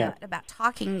 It's about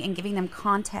talking and giving them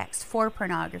context for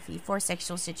pornography, for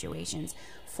sexual situations,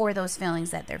 for those feelings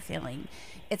that they're feeling.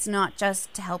 It's not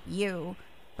just to help you,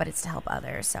 but it's to help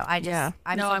others. So I'm so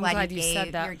glad you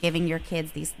said that. You're giving your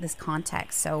kids this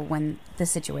context, so when the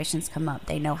situations come up,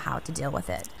 they know how to deal with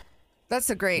it.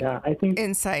 That's a great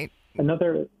insight.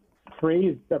 Another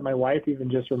phrase that my wife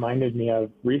even just reminded me of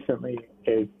recently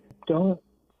is, don't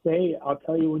say, I'll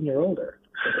tell you when you're older.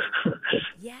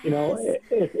 Yes.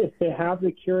 If they have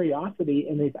the curiosity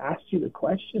and they've asked you the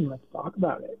question, let's talk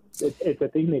about it. It's a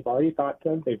thing they've already thought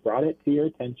of. They've brought it to your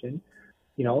attention.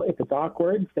 If it's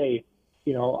awkward, say,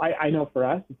 I know for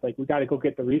us, it's like we got to go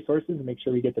get the resources and make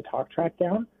sure we get the talk track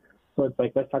down. So it's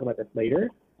like, let's talk about this later,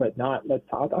 but not let's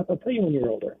talk. I'll tell you when you're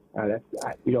older.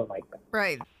 We don't like that.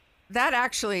 Right. That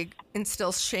actually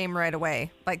instills shame right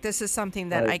away. Like, this is something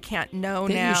that I can't know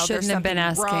now. You shouldn't have been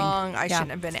asking. Wrong. I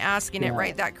shouldn't have been asking it.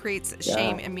 Right. That creates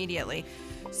shame immediately.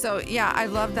 So I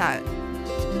love that.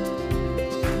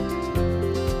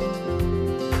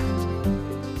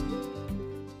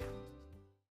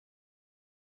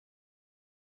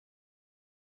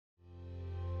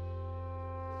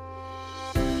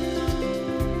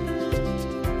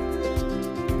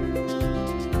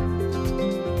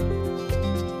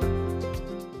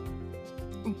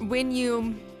 When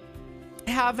you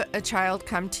have a child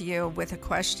come to you with a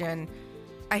question,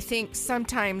 I think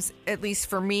sometimes, at least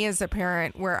for me as a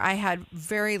parent, where I had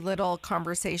very little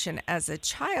conversation as a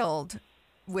child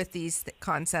with these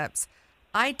concepts,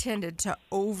 I tended to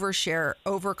overshare,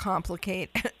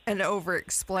 overcomplicate, and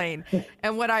overexplain.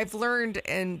 And what I've learned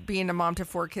in being a mom to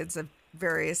 4 kids of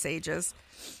various ages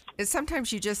is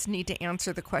sometimes you just need to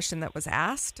answer the question that was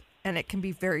asked, and it can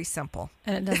be very simple.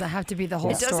 And it doesn't have to be the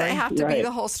whole story. It doesn't have to be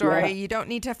the whole story. Yeah. You don't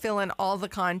need to fill in all the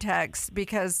context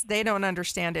because they don't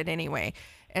understand it anyway.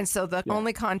 And so the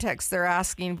only context they're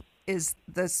asking is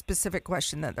the specific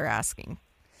question that they're asking.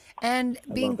 And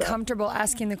being comfortable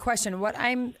asking the question. What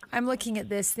I'm looking at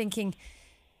this thinking,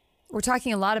 we're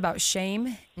talking a lot about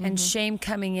shame, and shame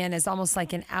coming in as almost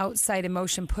like an outside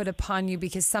emotion put upon you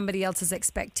because somebody else's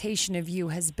expectation of you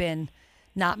has been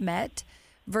not met,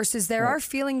 versus there are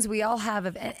feelings we all have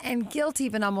of, and guilt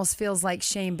even almost feels like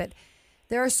shame, but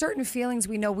there are certain feelings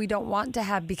we know we don't want to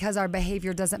have because our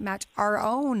behavior doesn't match our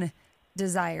own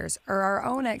desires or our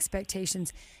own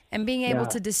expectations, and being able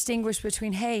to distinguish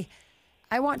between, hey,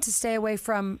 I want to stay away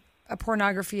from a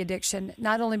pornography addiction,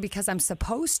 not only because I'm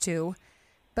supposed to,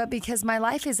 but because my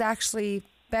life is actually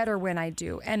better when I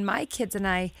do. And my kids and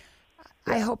I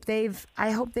hope they've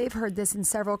heard this in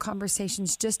several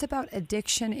conversations just about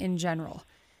addiction in general.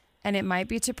 And it might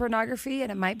be to pornography and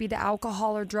it might be to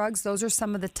alcohol or drugs. Those are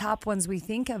some of the top ones we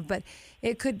think of, but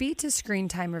it could be to screen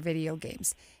time or video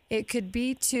games. It could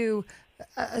be to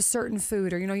a certain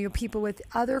food or, you know, people with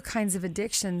other kinds of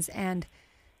addictions. And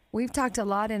we've talked a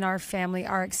lot in our family,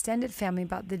 our extended family,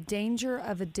 about the danger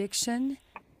of addiction,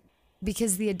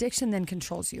 because the addiction then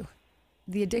controls you.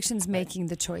 The addiction's making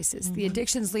the choices. The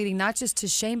addiction's leading not just to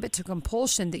shame, but to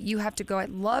compulsion, that you have to go. I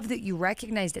love that you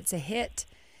recognized it's a hit.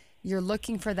 You're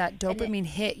looking for that dopamine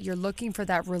hit. You're looking for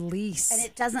that release. And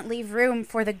it doesn't leave room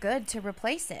for the good to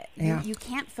replace it. Yeah. You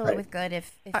can't fill it with good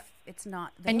if it's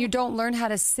not there. And you don't learn how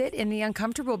to sit in the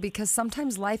uncomfortable, because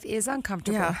sometimes life is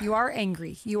uncomfortable. Yeah. You are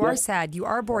angry. You are sad. You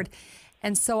are bored.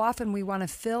 And so often we want to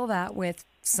fill that with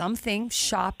something,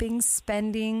 shopping,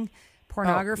 spending,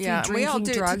 pornography, drinking, we all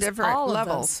do drugs, it to different all of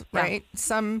levels, those. Yeah. right?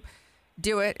 Some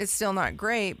do it, it's still not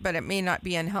great, but it may not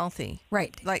be unhealthy.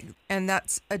 Right. And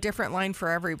that's a different line for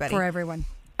everybody. For everyone.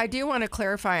 I do want to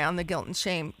clarify on the guilt and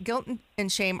shame. Guilt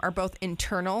and shame are both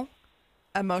internal,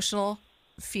 emotional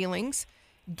feelings.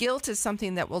 Guilt is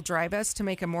something that will drive us to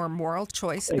make a more moral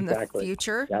choice in the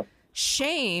future. Yep.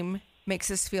 Shame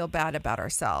makes us feel bad about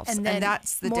ourselves. And then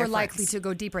that's the more difference. likely to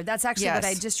go deeper. That's actually what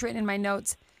I just written in my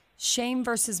notes. Shame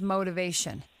versus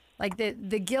motivation. Like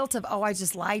the guilt of, oh, I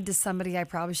just lied to somebody. I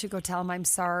probably should go tell them I'm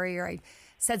sorry, or I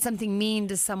said something mean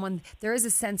to someone. There is a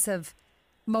sense of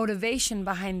motivation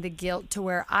behind the guilt to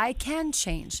where I can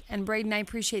change. And Braden, I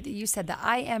appreciate that you said that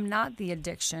I am not the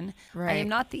addiction. Right. I am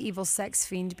not the evil sex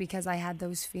fiend because I had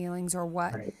those feelings or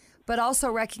what. Right. But also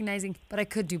recognizing, but I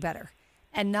could do better.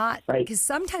 And not, because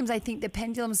sometimes I think the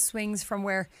pendulum swings from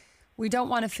where we don't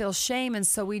want to feel shame, and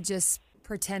so we just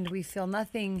pretend we feel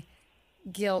nothing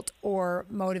guilt or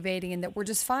motivating, and that we're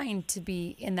just fine to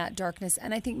be in that darkness.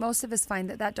 And I think most of us find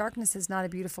that that darkness is not a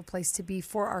beautiful place to be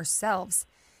for ourselves.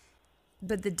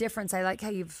 But the difference, I like how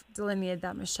you've delineated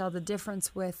that, Michelle, the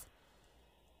difference with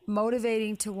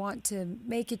motivating to want to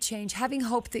make a change, having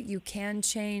hope that you can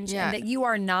change, and that you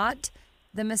are not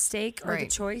the mistake or the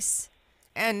choice.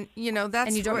 And, you know, that's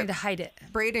and you don't what, need to hide it.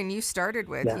 Braden, you started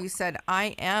with. You said,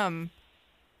 I am,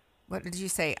 what did you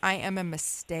say? I am a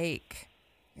mistake.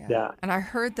 Yeah. And I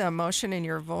heard the emotion in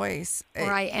your voice.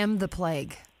 Or I am the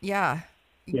plague. Yeah.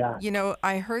 Yeah. You know,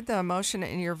 I heard the emotion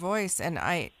in your voice, and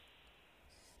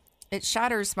it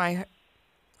shatters my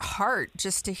heart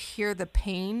just to hear the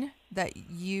pain that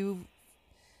you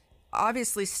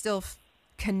obviously still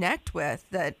connect with,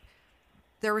 that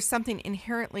there was something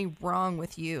inherently wrong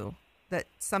with you, that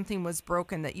something was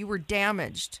broken, that you were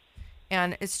damaged,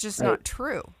 and it's just not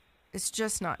true. It's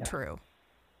just not true.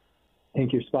 I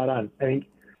think you're spot on. I think,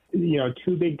 you know,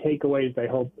 two big takeaways I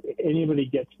hope anybody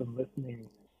gets from listening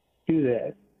to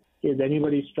this is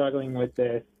anybody struggling with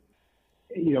this,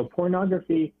 you know,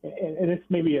 pornography, and it's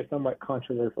maybe a somewhat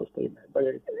controversial statement, but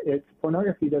it's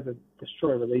pornography doesn't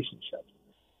destroy relationships.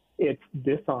 It's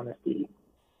dishonesty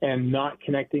and not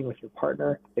connecting with your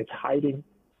partner. It's hiding.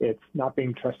 It's not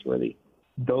being trustworthy.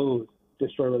 Those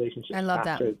destroy relationships. I love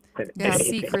that. The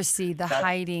secrecy, the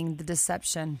hiding, the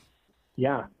deception.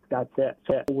 Yeah, that's it.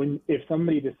 So if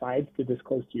somebody decides to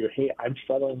disclose to you, hey, I'm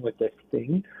struggling with this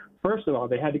thing, first of all,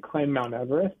 they had to climb Mount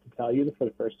Everest to tell you this for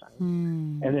the first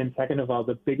time. And then second of all,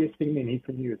 the biggest thing they need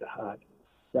from you is a hug,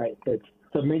 right?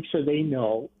 So make sure they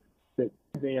know that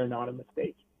they are not a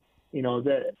mistake. You know,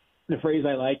 the phrase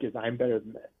I like is, I'm better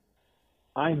than this.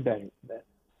 I'm better than this.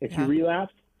 If you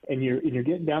relapse and you're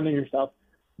getting down on yourself,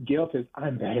 guilt is,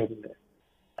 I'm better than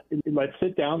this. Let's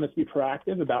sit down. Let's be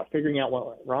proactive about figuring out what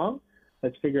went wrong.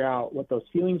 Let's figure out what those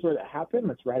feelings were that happened.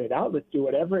 Let's write it out. Let's do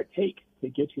whatever it takes to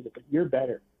get you there. You're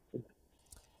better.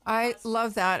 I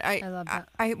love that. I love that.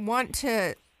 I want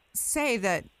to say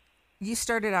that you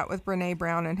started out with Brené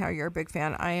Brown and how you're a big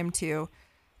fan. I am too.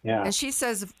 Yeah. And she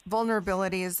says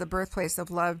vulnerability is the birthplace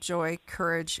of love, joy,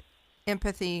 courage,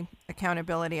 empathy,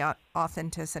 accountability,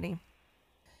 authenticity.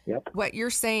 Yep. What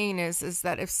you're saying is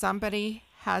that if somebody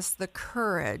has the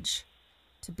courage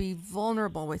to be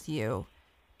vulnerable with you,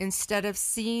 instead of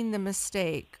seeing the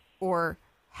mistake or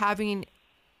having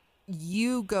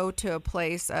you go to a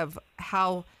place of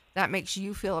how that makes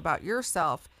you feel about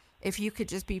yourself, if you could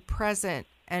just be present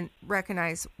and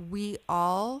recognize we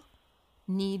all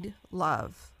need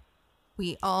love.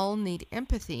 We all need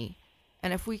empathy.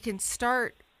 And if we can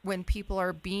start when people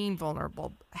are being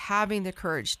vulnerable, having the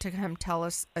courage to come tell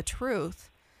us a truth,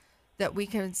 that we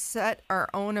can set our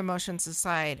own emotions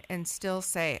aside and still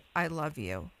say, I love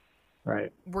you.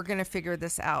 Right. We're going to figure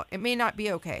this out. It may not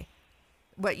be okay.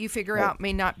 What you figure out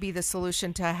may not be the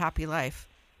solution to a happy life.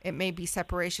 It may be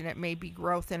separation. It may be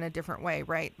growth in a different way,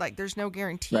 right? Like there's no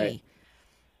guarantee. Right.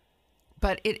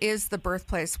 But it is the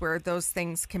birthplace where those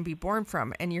things can be born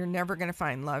from. And you're never going to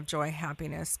find love, joy,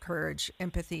 happiness, courage,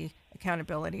 empathy,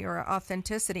 accountability, or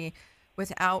authenticity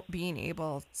without being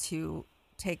able to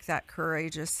take that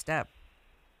courageous step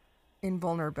in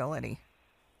vulnerability.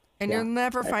 And you'll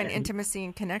never find intimacy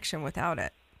and connection without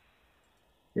it.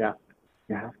 Yeah,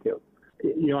 you have to.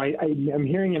 You know, I'm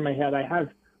hearing in my head,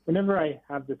 whenever I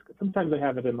have this, sometimes I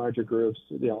have it in larger groups,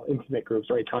 intimate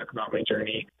groups where I talk about my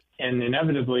journey. And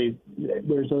inevitably,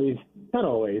 there's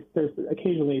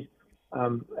occasionally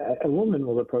a woman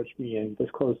will approach me and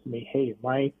disclose to me, hey,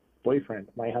 my boyfriend,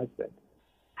 my husband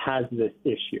has this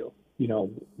issue.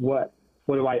 What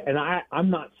do I, and I'm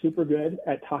not super good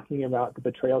at talking about the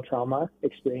betrayal trauma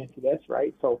experience of this,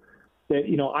 right? So that,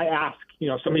 I ask,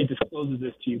 somebody discloses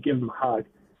this to you, give them a hug.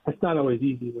 That's not always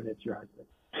easy when it's your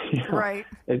husband. Right.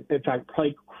 In fact,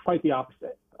 probably quite the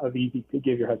opposite of easy to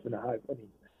give your husband a hug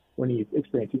when he's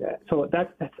experiencing that. So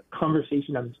that's a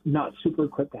conversation I'm not super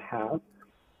equipped to have.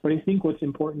 But I think what's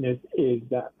important is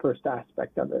that first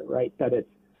aspect of it, right? That it's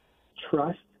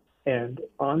trust and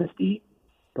honesty.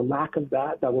 The lack of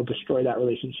that will destroy that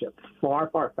relationship far,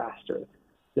 far faster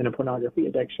than a pornography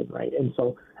addiction, right? And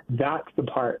so that's the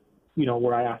part,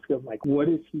 where I ask him, like, what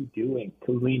is he doing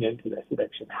to lean into this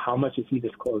addiction? How much is he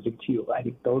disclosing to you? I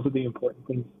think those are the important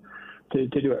things to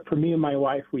do it. For me and my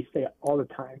wife, we say it all the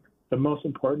time, the most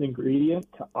important ingredient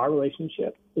to our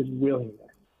relationship is willingness.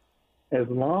 As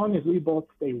long as we both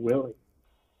stay willing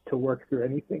to work through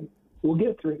anything, we'll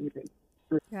get through anything.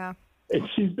 Yeah. And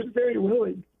she's been very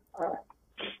willing.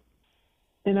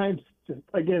 And I'm just,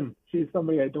 again, she's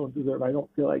somebody I don't deserve. I don't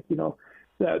feel like,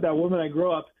 that woman I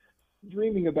grew up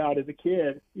dreaming about as a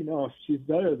kid, she's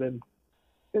better than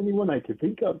anyone I could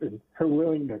think of. And her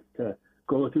willingness to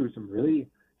go through some really,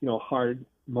 hard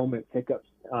moment hiccups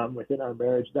within our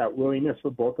marriage, that willingness for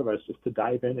both of us just to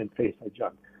dive in and face a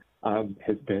jump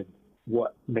has been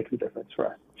what makes a difference for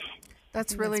us.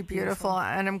 That's really beautiful.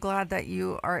 And I'm glad that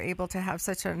you are able to have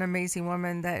such an amazing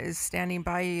woman that is standing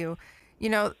by you.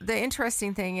 The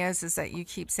interesting thing is that you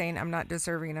keep saying, I'm not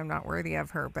deserving, I'm not worthy of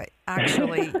her, but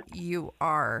actually you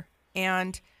are.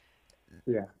 And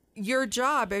your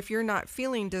job, if you're not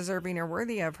feeling deserving or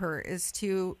worthy of her, is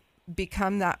to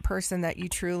become that person that you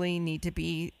truly need to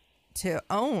be to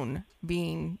own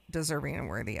being deserving and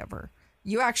worthy of her.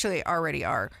 You actually already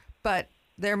are, but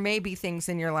there may be things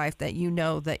in your life that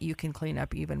that you can clean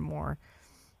up even more.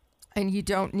 And you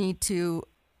don't need to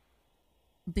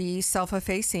be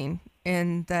self-effacing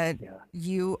in that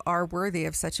you are worthy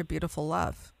of such a beautiful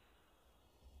love.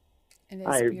 It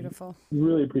is beautiful. I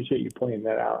really appreciate you pointing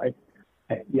that out.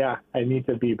 I need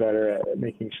to be better at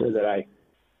making sure that I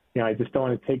just don't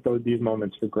want to take these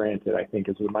moments for granted, I think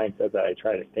is the mindset that I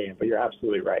try to stay in. But you're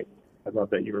absolutely right. I love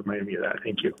that you reminded me of that.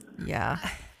 Thank you. Yeah.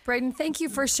 Braden, thank you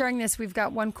for sharing this. We've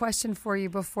got one question for you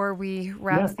before we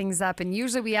wrap things up. And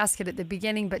usually we ask it at the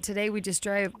beginning, but today we just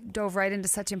dove right into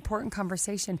such important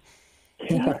conversation.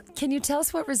 Can you tell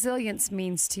us what resilience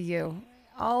means to you?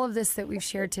 All of this that we've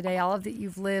shared today, all of that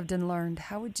you've lived and learned,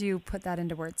 how would you put that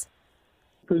into words?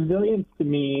 Resilience to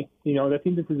me, I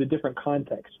think this is a different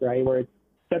context, right? Where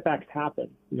setbacks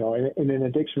happen, in an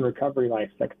addiction recovery life,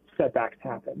 setbacks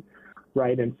happen,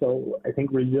 right? And so I think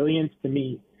resilience to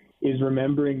me is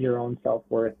remembering your own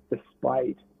self-worth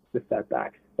despite the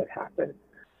setbacks that happen.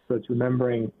 So it's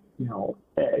remembering,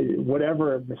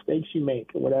 whatever mistakes you make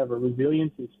or whatever.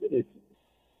 Resilience is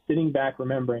sitting back,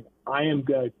 remembering, I am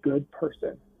a good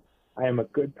person. I am a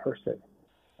good person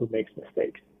who makes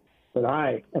mistakes, but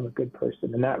I am a good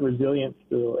person. And that resilience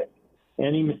through it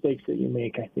any mistakes that you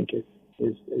make, I think is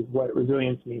what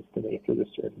resilience means to me through this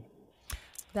journey.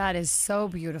 That is so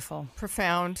beautiful.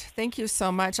 Profound. Thank you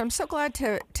so much. I'm so glad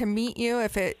to meet you.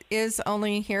 If it is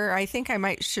only here, I think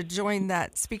I should join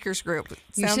that speakers group.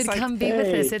 You should come be with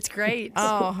us. It's great.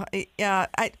 Oh, yeah.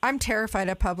 I'm terrified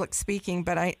of public speaking,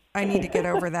 but I need to get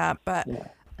over that. But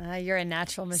you're a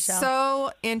natural, Michelle.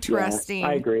 So interesting. Yeah,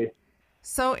 I agree.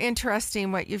 So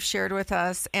interesting what you've shared with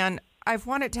us. And I've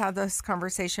wanted to have this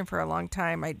conversation for a long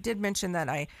time. I did mention that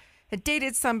I had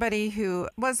dated somebody who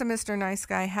was a Mr. Nice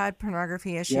Guy, had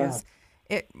pornography issues.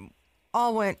 Yeah. It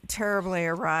all went terribly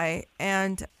awry.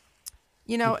 And,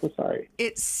 you know, I'm so sorry.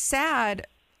 It's sad.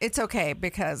 It's okay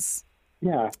because...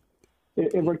 Yeah,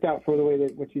 it worked out for the way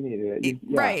that what you needed.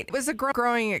 Right. It was a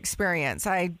growing experience.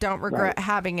 I don't regret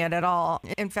having it at all.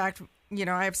 In fact, you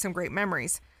know, I have some great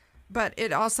memories. But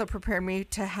it also prepared me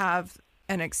to have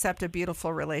and accept a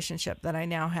beautiful relationship that I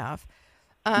now have.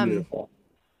 Beautiful.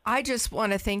 I just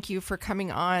want to thank you for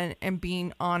coming on and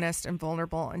being honest and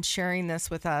vulnerable and sharing this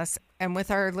with us and with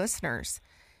our listeners.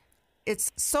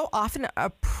 It's so often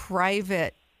a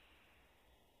private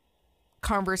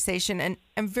conversation, and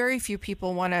very few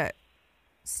people want to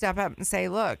step up and say,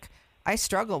 look, I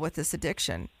struggle with this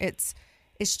addiction. It's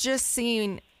just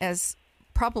seen as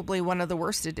probably one of the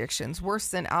worst addictions, worse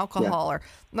than alcohol. Or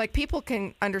like, people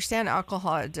can understand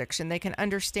alcohol addiction. They can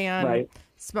understand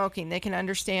smoking. They can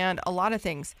understand a lot of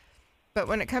things. But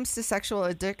when it comes to sexual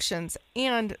addictions,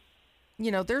 and, you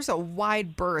know, there's a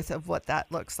wide berth of what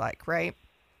that looks like, right?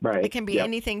 Right. It can be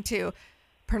anything to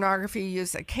pornography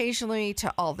use occasionally,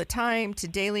 to all the time, to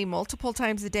daily, multiple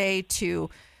times a day, to,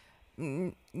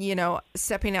 you know,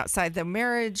 stepping outside the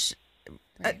marriage.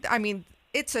 Right. I mean,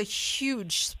 it's a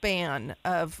huge span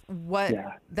of what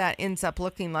that ends up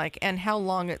looking like and how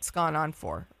long it's gone on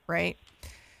for, right?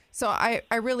 So I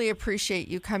really appreciate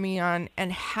you coming on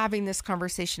and having this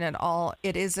conversation at all.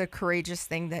 It is a courageous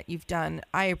thing that you've done.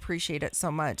 I appreciate it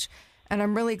so much. And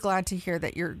I'm really glad to hear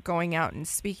that you're going out and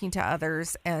speaking to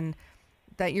others and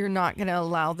that you're not going to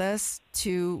allow this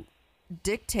to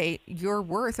dictate your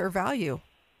worth or value.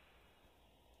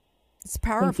 It's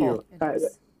powerful. Thank you.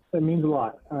 It means a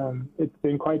lot. It's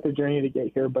been quite the journey to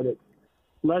get here, but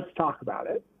let's talk about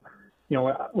it. You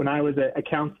know, when I was a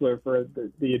counselor for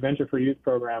the Adventure for Youth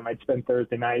program, I'd spend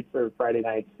Thursday nights or Friday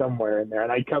nights somewhere in there,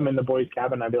 and I'd come in the boys'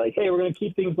 cabin and I'd be like, hey, we're going to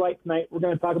keep things light tonight. We're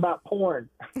going to talk about porn.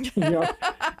 You know?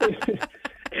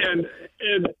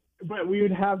 But we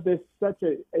would have such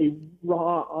a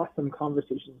raw, awesome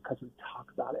conversation because we talk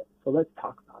about it. So let's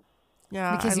talk about it.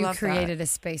 Yeah, because you created a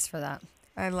space for that.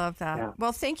 I love that. Yeah.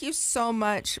 Well, thank you so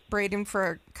much, Braden,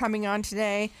 for coming on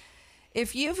today.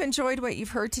 If you've enjoyed what you've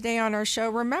heard today on our show,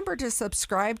 remember to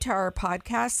subscribe to our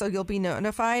podcast so you'll be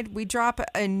notified. We drop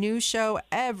a new show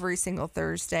every single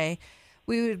Thursday.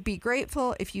 We would be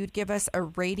grateful if you'd give us a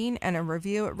rating and a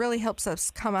review. It really helps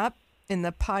us come up in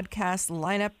the podcast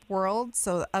lineup world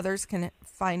so others can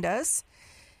find us.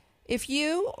 If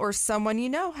you or someone you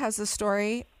know has a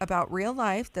story about real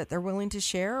life that they're willing to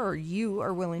share, or you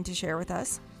are willing to share with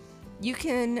us, you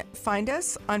can find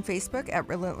us on Facebook at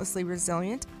Relentlessly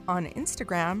Resilient, on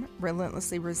Instagram,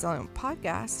 Relentlessly Resilient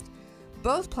Podcast.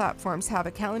 Both platforms have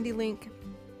a Calendly link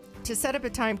to set up a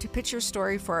time to pitch your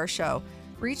story for our show.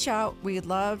 Reach out. We'd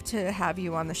love to have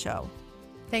you on the show.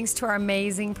 Thanks to our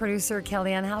amazing producer,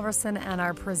 Kellyanne Halverson, and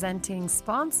our presenting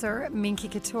sponsor, Minky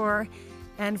Couture.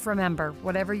 And remember,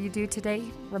 whatever you do today,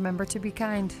 remember to be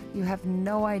kind. You have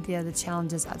no idea the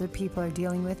challenges other people are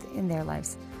dealing with in their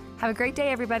lives. Have a great day,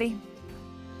 everybody.